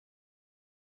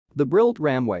The Brill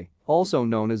Tramway, also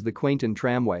known as the Quainton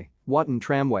Tramway, Wotton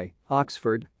Tramway,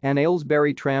 Oxford, and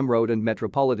Aylesbury Tramroad and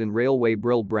Metropolitan Railway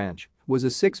Brill Branch, was a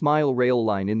 6-mile rail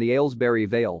line in the Aylesbury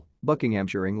Vale,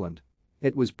 Buckinghamshire, England.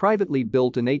 It was privately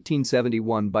built in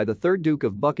 1871 by the 3rd Duke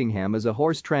of Buckingham as a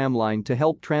horse tram line to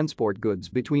help transport goods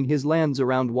between his lands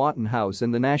around Wotton House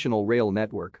and the national rail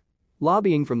network.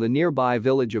 Lobbying from the nearby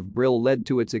village of Brill led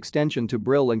to its extension to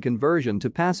Brill and conversion to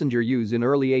passenger use in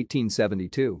early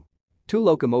 1872. 2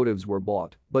 locomotives were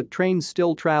bought, but trains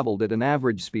still traveled at an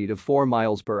average speed of 4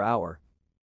 miles per hour.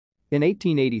 In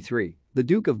 1883, the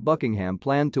Duke of Buckingham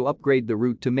planned to upgrade the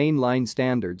route to main line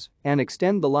standards and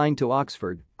extend the line to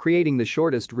Oxford, creating the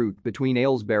shortest route between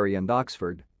Aylesbury and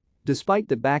Oxford. Despite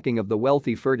the backing of the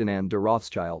wealthy Ferdinand de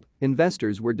Rothschild,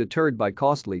 investors were deterred by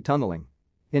costly tunneling.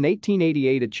 In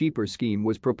 1888, a cheaper scheme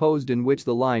was proposed in which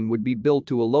the line would be built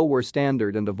to a lower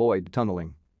standard and avoid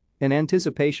tunneling. In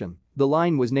anticipation, the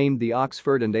line was named the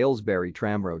Oxford and Aylesbury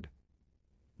Tramroad.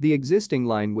 The existing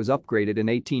line was upgraded in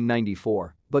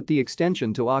 1894, but the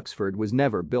extension to Oxford was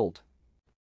never built.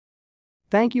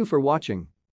 Thank you for watching.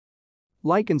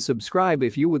 Like and subscribe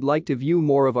if you would like to view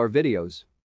more of our videos.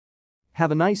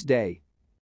 Have a nice day.